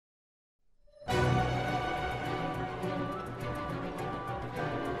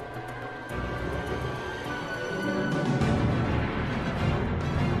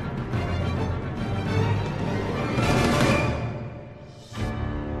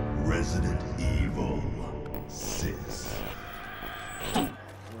Resident Evil 6.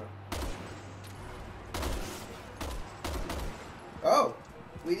 Oh,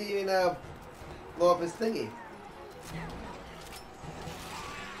 we didn't even blow up his thingy.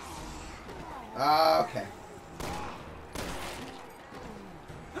 Okay.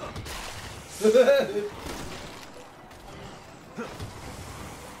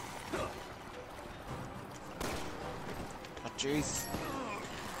 Oh, jeez.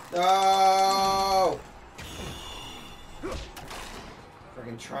 No!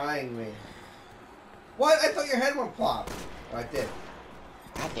 Freaking trying me. What? I thought your head went plop. Oh, I did.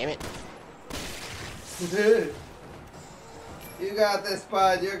 God damn it. You got this,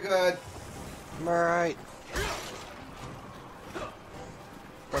 bud. You're good. I'm alright.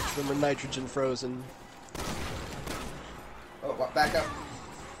 Bunch of them are nitrogen frozen. Oh, what? Back up.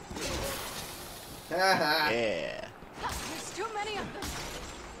 Haha. Yeah. There's too many of them.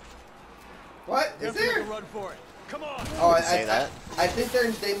 What? Is there? Run for it. Come on. Oh, I I think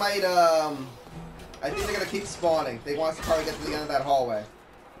they might, I think they're gonna keep spawning. They want us to probably get to the end of that hallway.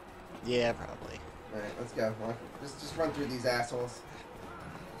 Yeah, probably. Alright, let's go. Just run through these assholes.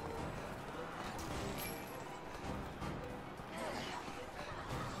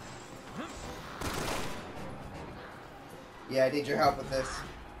 Yeah, I need your help with this.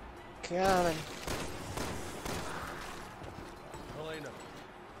 Coming.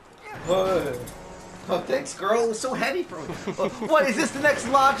 Oh, thanks, girl. It was so heavy for me. What, is this the next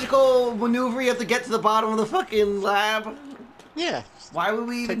logical maneuver? You have to get to the bottom of the fucking lab? Yeah. Why would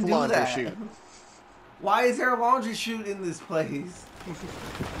we even do that? Chute. Why is there a laundry chute in this place?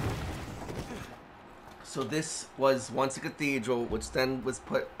 So this was once a cathedral, which then was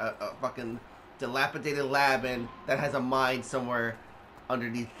put a fucking dilapidated lab in that has a mine somewhere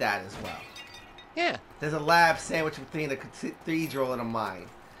underneath that as well. Yeah. There's a lab sandwiched between a cathedral and a mine.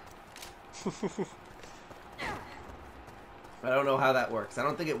 I don't know how that works. I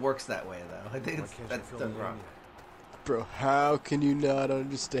don't think it works that way, though. I think that's done wrong. Bro, how can you not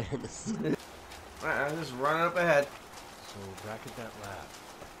understand this? Alright, I'm just running up ahead. So back at that lab,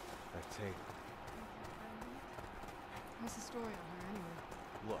 that tape. What's the story on her anyway?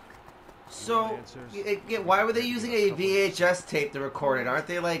 Look. So, why were they using a VHS tape to record it? Aren't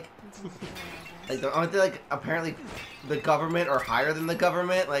they aren't they like apparently the government or higher than the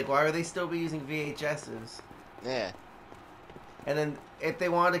government? Like, why are they still be using VHSs? Yeah. And then, if they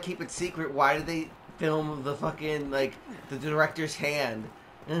wanted to keep it secret, why did they film the fucking, like, the director's hand?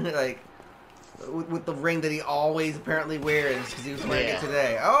 Like, with the ring that he always apparently wears, because he was wearing it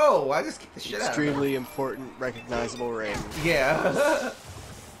today. Oh, I just kicked the shit out of him. Extremely important, recognizable ring. Yeah.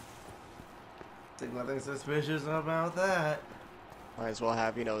 Think nothing suspicious about that. Might as well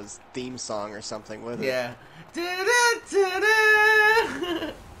have, his theme song or something with it. Yeah. Da-da-da-da.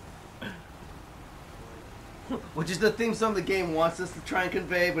 Which is the theme song the game wants us to try and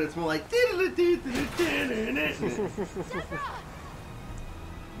convey, but it's more like.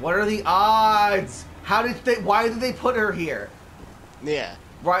 What are the odds? Why did they put her here? Yeah.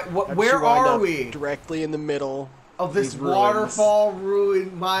 Right. Where are we? Directly in the middle of this waterfall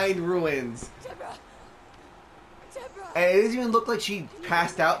mine ruins. And it doesn't even look like she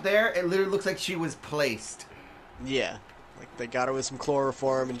passed out there. It literally looks like she was placed. Yeah. Like they got her with some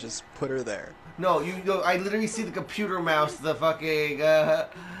chloroform and just put her there. No, I literally see the computer mouse, the fucking, the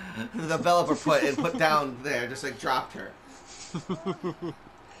developer put down there, just like dropped her. Okay.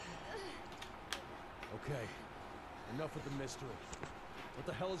 Enough with the mystery. What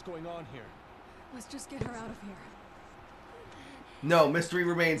the hell is going on here? Let's just get her out of here. No, mystery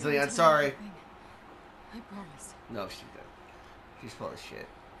remains, Leon. Sorry. I promise. No, she did. She's full of shit.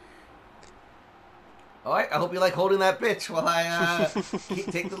 Alright, I hope you like holding that bitch while I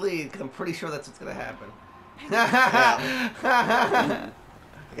take the lead, because I'm pretty sure that's what's going to happen. I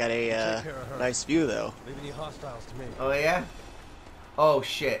got a nice view, though. Leave any hostiles to me. Oh, yeah? Oh,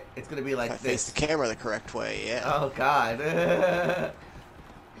 shit. It's going to be like I this. face the camera the correct way, yeah. Oh, God. Oh,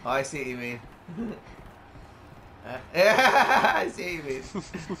 I see what you mean. I see what you mean.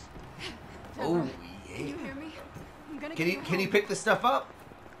 Oh, yeah. Can you hear me? I'm gonna Can you pick this stuff up?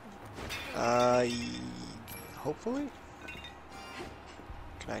 Hopefully.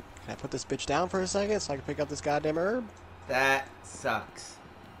 Can I put this bitch down for a second so I can pick up this goddamn herb? That sucks.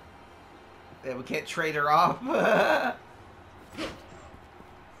 Yeah, we can't trade her off.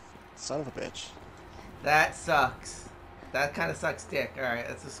 Son of a bitch. That sucks. That kind of sucks dick. Alright,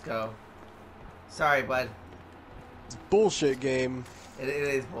 let's just go. Sorry, bud. It's a bullshit game. It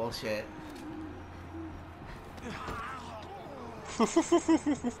is bullshit.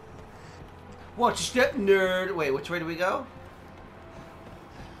 Watch your step, nerd. Wait, which way do we go?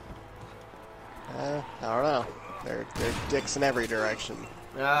 They're dicks in every direction.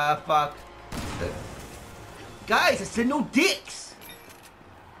 Ah, fuck. Guys, I said no dicks!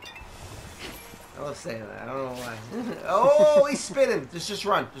 I love saying that. I don't know why. Oh, he's spinning. Just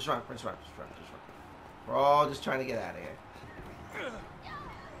run. Just run. We're all just trying to get out of here.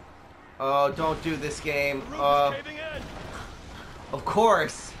 Oh, don't do this game. Of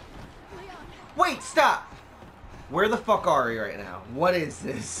course. Wait, stop! Where the fuck are we right now? What is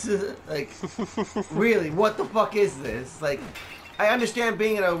this? Like, really, what the fuck is this? Like, I understand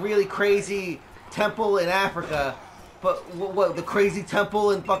being in a really crazy temple in Africa, but what, the crazy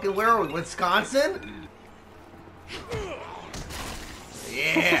temple in fucking, where are we, Wisconsin?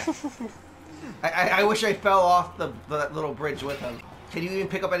 Yeah! I wish I fell off the little bridge with him. Can you even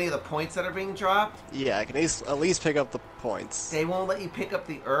pick up any of the points that are being dropped? Yeah, I can at least pick up the points. They won't let you pick up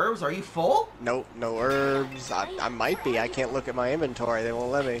the herbs? Are you full? Nope, no herbs. I might be. I can't look at my inventory. They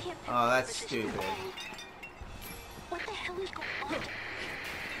won't let me. Oh, that's stupid. What the hell is going on?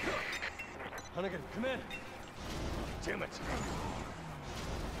 Hunnigan, come in. Damn it.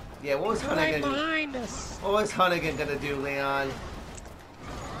 Yeah, what was Hunnigan? Behind us. What was Hunnigan gonna do, Leon?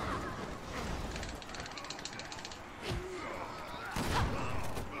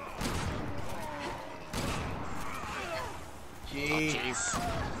 Gee. Jeez.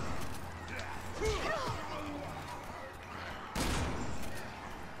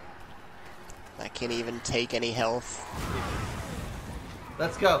 I can't even take any health.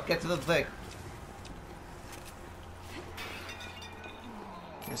 Let's go. Get to the thing.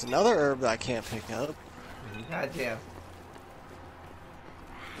 There's another herb that I can't pick up. God damn.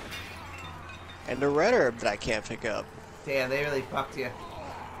 And a red herb that I can't pick up. Damn, they really fucked you.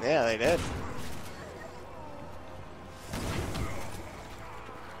 Yeah, they did.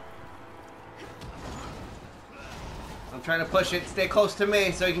 I'm trying to push it. Stay close to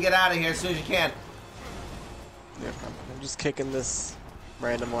me so you can get out of here as soon as you can. Yep, I'm just kicking this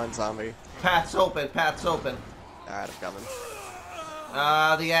random one zombie. Path's open. Path's open. Alright, I'm coming.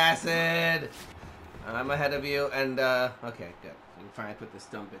 Ah, the acid. I'm ahead of you. And, okay, good. You can finally put this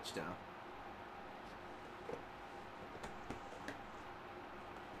dumb bitch down.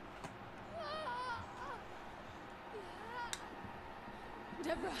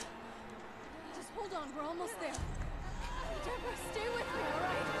 Deborah, just hold on. We're almost there. Deborah, stay with me, all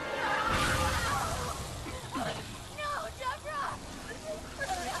right? No, Deborah!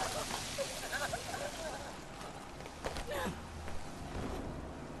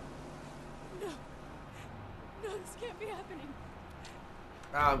 No, this can't be happening.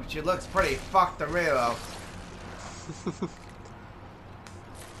 Oh, she looks pretty fucked to me, though.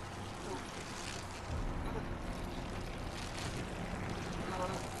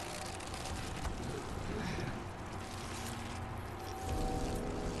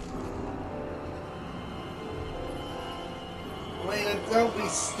 Lena, don't be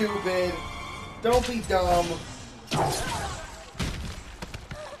stupid. Don't be dumb.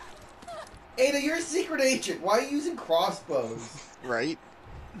 Ada, you're a secret agent. Why are you using crossbows? Right?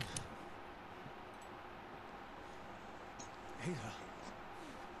 Ada.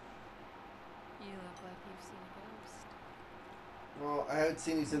 You look like you've seen a ghost. Well, I haven't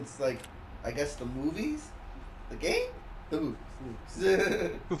seen you since, like, I guess the movies? The game? The movies.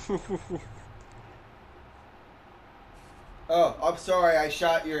 Oh, I'm sorry. I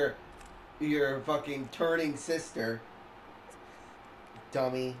shot your fucking turning sister.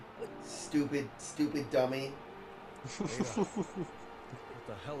 Dummy. Stupid dummy. Ada. What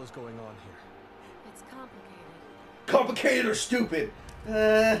the hell is going on here? It's complicated. Complicated or stupid?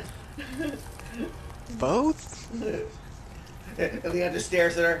 Both? And Leon just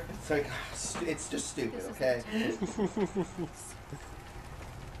stares at her. It's like, it's just stupid, This is okay?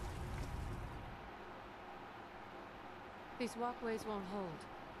 These walkways won't hold.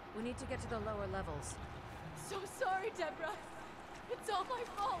 We need to get to the lower levels. So sorry, Deborah. It's all my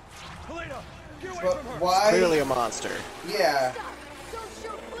fault. Helena, get away But from her! why? Clearly a monster. Yeah. Stop. Don't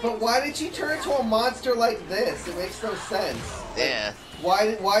shoot, please. But why did she turn into a monster like this? It makes no sense. Yeah.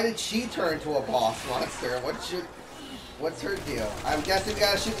 Why did she turn to a boss monster? What's her deal? I'm guessing we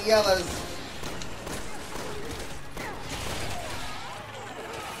gotta shoot the yellows.